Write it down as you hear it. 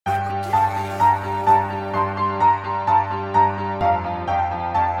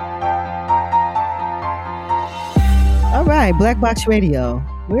Hi, Black Box Radio.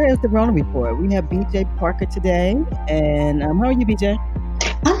 Where is the Rona Report? We have BJ Parker today. And how are you, BJ?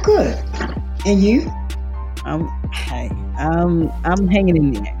 I'm good. And you? Hey, I'm hanging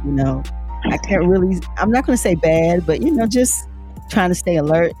in there, I can't really, I'm not going to say bad, but, just trying to stay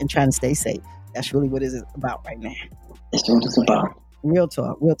alert and trying to stay safe. That's really what it is about right now. That's what it's about. Real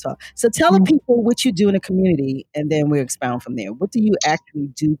talk, real talk. So tell the people what you do in the community, and then we'll expound from there. What do you actually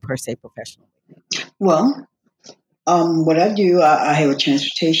do per se professionally? Well, what I do, I have a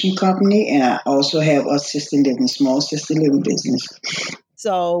transportation company, and I also have a small assisted living business.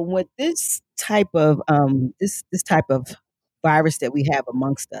 So with this type of this type of virus that we have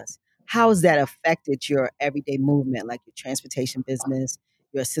amongst us, how has that affected your everyday movement, like your transportation business,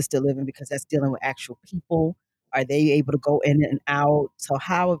 your assisted living, because that's dealing with actual people? Are they able to go in and out? So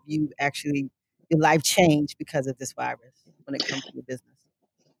how have you actually your life changed because of this virus when it comes to your business?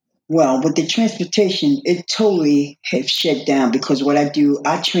 Well, with the transportation, it totally has shut down because what I do,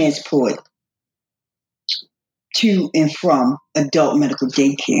 I transport to and from adult medical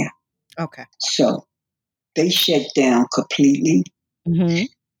daycare. Okay. So they shut down completely, Mm-hmm.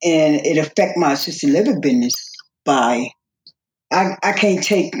 and it affect my assisted living business by I can't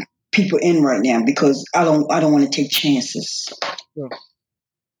take people in right now because I don't want to take chances. Sure.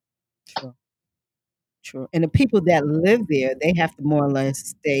 Sure. Sure. And the people that live there, they have to more or less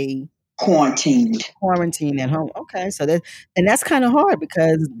stay Quarantined. quarantine at home. Okay, so that's kind of hard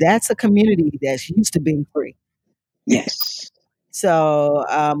because that's a community that's used to being free. Yes. So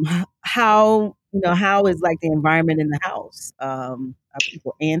how is like the environment in the house? Are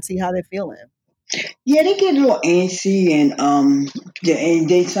people antsy? How they feeling? Yeah, they get a little antsy, and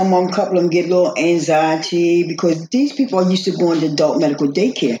some of them, couple of them get a little anxiety because these people are used to going to adult medical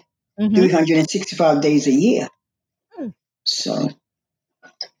daycare Mm-hmm. 365 days a year. So,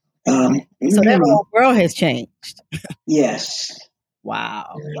 So that whole world has changed. yes.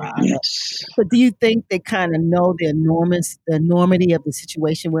 Wow. Yes. But do you think they kind of know the enormity of the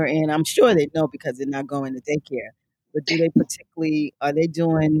situation we're in? I'm sure they know because they're not going to daycare. But are they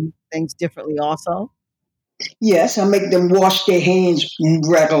doing things differently also? Yes, I make them wash their hands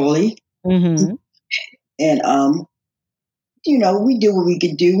regularly. Mm-hmm. And, we do what we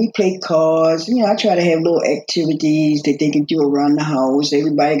can do. We play cards. I try to have little activities that they can do around the house.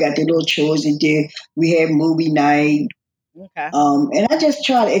 Everybody got their little chores to do. We have movie night. Okay. And I just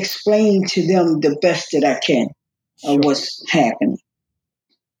try to explain to them the best that I can of Sure. what's happening.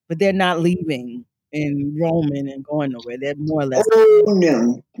 But they're not leaving and roaming and going nowhere. They're more or less Oh,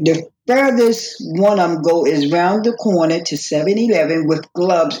 no. The furthest one I'm go is round the corner to 7-Eleven with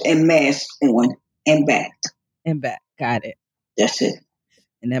gloves and masks on and back. and back. Got it. That's it.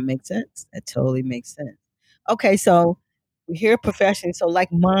 And that makes sense. That totally makes sense. Okay, so we hear profession, so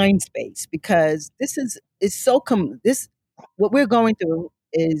like mind space, because this is it's so this what we're going through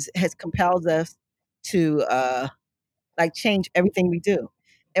has compelled us to like change everything we do.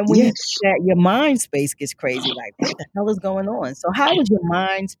 And when you do Yes. that, your mind space gets crazy. Like, what the hell is going on? So how is your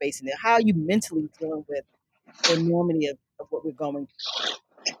mind space in there? How are you mentally dealing with the enormity of what we're going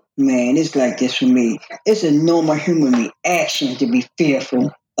Man, it's like this for me. It's a normal human reaction to be fearful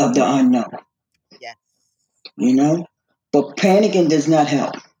of the through? unknown, Yeah. you know? But panicking does not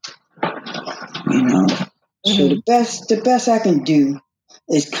help, you know? So Mm-hmm. the best I can do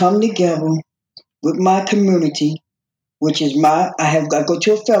is come together with my community, which is I go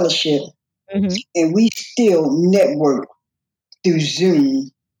to a fellowship, Mm-hmm. and we still network through Zoom.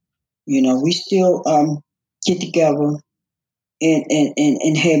 We still get together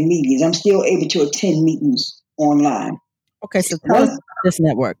and have meetings. I'm still able to attend meetings online. Okay, so tell us One, about this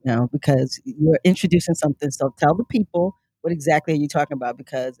network now because you're introducing something. So tell the people what exactly are you talking about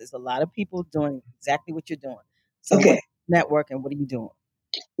because there's a lot of people doing exactly what you're doing. So what okay, network and what are you doing?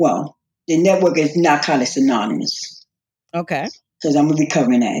 well, the network is Narcotics Anonymous Okay. because I'm a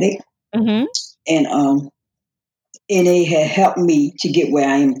recovering addict, Mm-hmm. and it had helped me to get where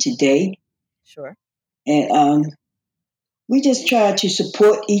I am today. Sure. And we just try to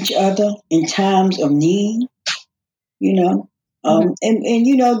support each other in times of need. You know, Mm-hmm. and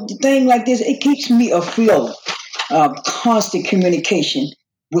the thing like this, it keeps me afloat, constant communication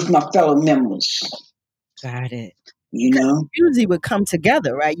with my fellow members. Got it. You Because know, usually would come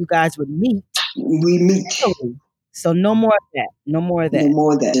together, right? You guys would meet. we meet. Totally. So no more of that. No more of No that.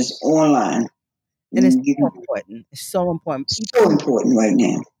 more of that. It's online. And it's And you so can, important. It's so important. so important right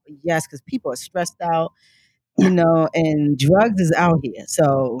now. Yes, because people are stressed out, and drugs is out here.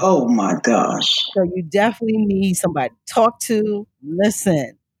 So Oh my gosh. So you definitely need somebody to talk to.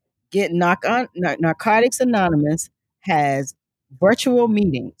 Listen, get Narcotics Anonymous has virtual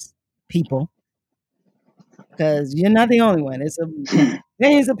meetings, people. because you're not the only one. It's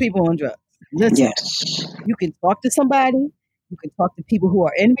millions of people on drugs. Listen, Yes, you can talk to somebody. You can talk to people who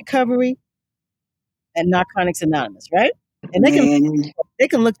are in recovery and Narcotics Anonymous, right? And man, they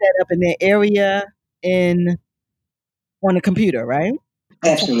can look that up in their area in on the computer, right?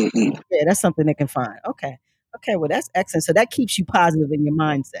 That's absolutely, yeah, that's something they can find. Okay. Okay, well that's excellent. So that keeps you positive in your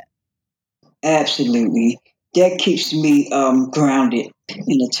mindset. absolutely. That keeps me grounded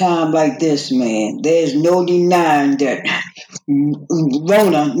in a time like this, man. There's no denying that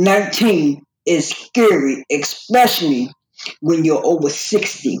Rona 19 is scary, especially when you're over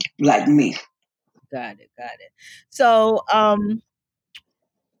 60 like me. Got it, got it. So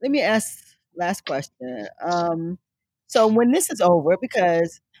let me ask last question. So when this is over,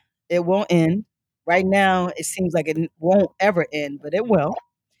 because it won't end. Right now it seems like it won't ever end, but it will.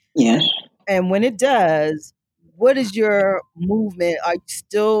 Yes. And when it does, what is your movement? Are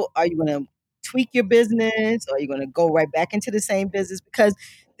you going to tweak your business? Or are you going to go right back into the same business? Because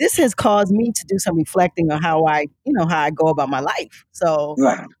this has caused me to do some reflecting on how I go about my life. So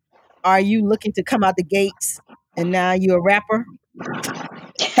Right. are you looking to come out the gates and now you're a rapper?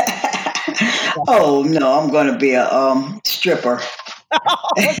 Oh no, I'm gonna be a stripper.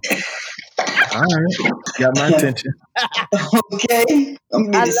 All right. Got my attention. Okay, I'm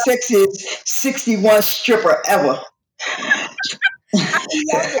gonna be I the love, sexiest 61 stripper ever. I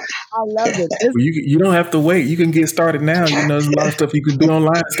love it. I love it. This Well, you don't have to wait. You can get started now. You know, there's a lot of stuff you can do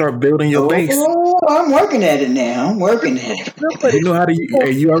online. Start building your base. Oh, I'm working at it now. I'm working at it. we'll put You it. know how to. We'll,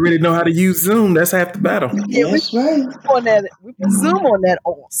 Hey, you already know how to use Zoom. That's half the battle. yeah, we That's right. put on that. We put Zoom on that.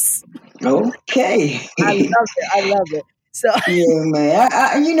 Os. Okay. I love it. I love it. So Yeah,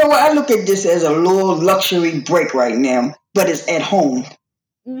 man. You know what? I look at this as a little luxury break right now, but it's at home.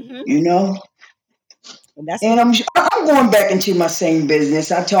 hmm You know, and that's what and I'm going back into my same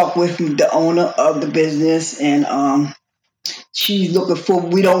business. I talked with the owner of the business, and she's looking for.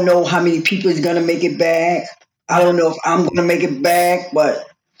 We don't know how many people is gonna make it back. I don't know if I'm gonna make it back, but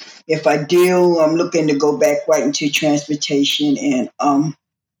if I do, I'm looking to go back right into transportation and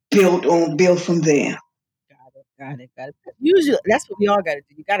build from there. got it, got it, got it. Usually, that's what we all got to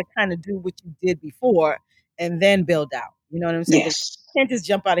do. You got to kind of do what you did before, and then build out. You know what I'm saying? 'Cause Yes, you can't just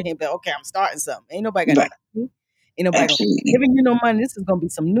jump out of here and be okay. I'm starting something. Ain't nobody got no right, money. Ain't nobody gonna absolutely. giving you no money. This is gonna be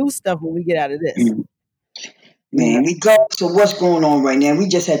some new stuff when we get out of this. Mm. You know? Man, regardless of what's going on right now, we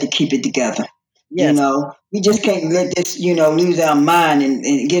just have to keep it together. You Yes. know, we Mhm. just can't let this, lose our mind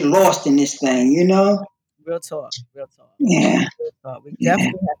and get lost in this thing. Real talk. Real talk. Yeah, Real talk. We yeah,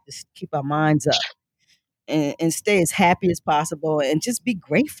 definitely have to keep our minds up and stay as happy as possible and just be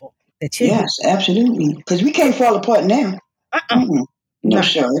grateful that you're here. yes, absolutely. Because we can't fall apart now. Uh-uh. Mm-mm. No, No.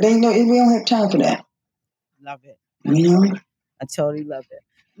 sir. It ain't no. We don't have time for that. Love it. I You know. I totally love it.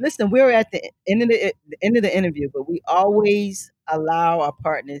 Listen, we're at the end of the interview, but we always allow our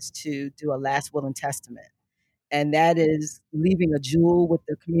partners to do a last will and testament, and that is leaving a jewel with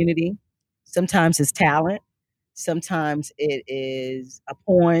the community. Sometimes it's talent, sometimes it is a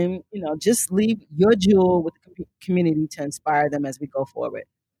poem. Just leave your jewel with the community to inspire them as we go forward.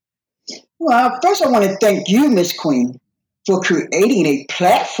 Well, first I want to thank you, Miss Queen, for creating a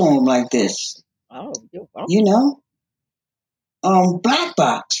platform like this. Oh, you're You welcome. know, Black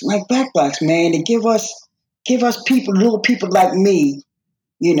Box, man, to give us people, little people like me,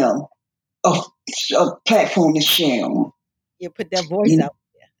 you know, a, a platform to share on. You put that voice You, out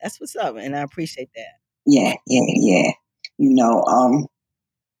there. That's what's up, and I appreciate that. yeah, yeah, yeah. You know,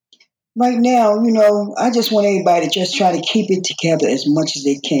 right now, I just want everybody to just try to keep it together as much as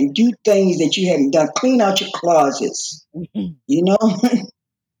they can. Do things that you haven't done. Clean out your closets. You know,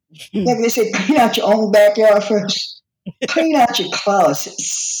 like they say, clean out your own backyard first. Clean out your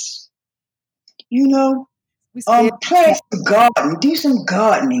closets. You know, we scared. plant some garden. Do some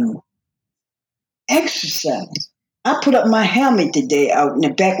gardening. Exercise. I put up my helmet today out in the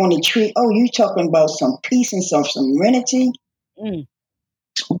back on the tree. Oh, you talking about some peace and some serenity? Mm,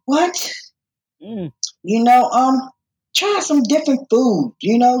 What? mm, You know, try some different food.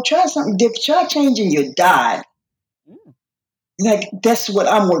 Try something different. Try changing your diet. mm. Like that's what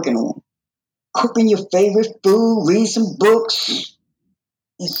I'm working on. Cooking your favorite food, read some books,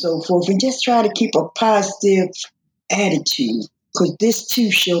 and so forth, and just try to keep a positive attitude because this too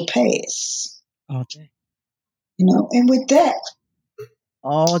shall pass. All day. And with that,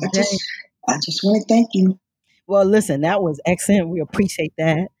 All I day. just, I just want to thank you. Well, listen, that was excellent. We appreciate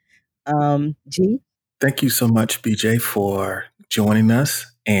that. G. Thank you so much, BJ, for joining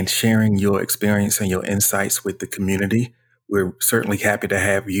us and sharing your experience and your insights with the community. We're certainly happy to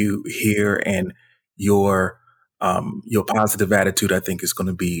have you here and your Your positive attitude, I think, is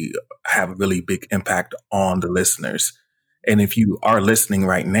going to have a really big impact on the listeners. And if you are listening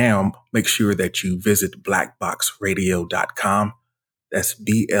right now, make sure that you visit blackboxradio.com. That's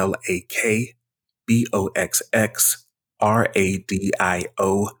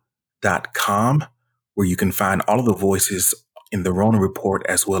BLAKBOXXRADIO.com, where you can find all of the voices in the Rona Report,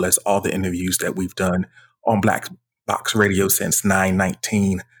 as well as all the interviews that we've done on Black Box Radio since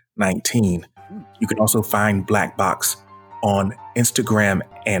 9/19/19. You can also find Black Box on Instagram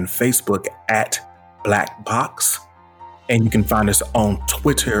and Facebook at Black Box. And you can find us on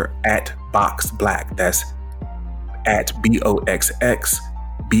Twitter at Box Black. That's at BOXXBLAK.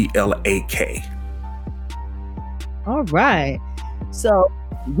 All right. So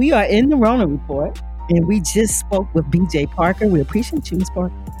we are in the Rona Report, and we just spoke with BJ Parker. We appreciate you, Ms.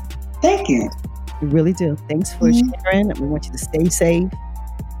 Parker. Thank you. We really do. Thanks for sharing. We want you to stay safe.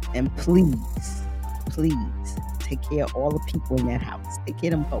 And please take care of all the people in that house. Take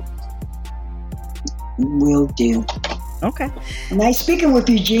care of them folks. Will do. Okay. Nice speaking with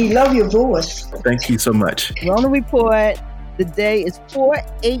you, G. Love your voice. Thank you so much. Rona Report. The day is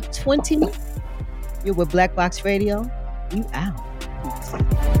 4/8/20. You're with Black Box Radio. We out. Peace.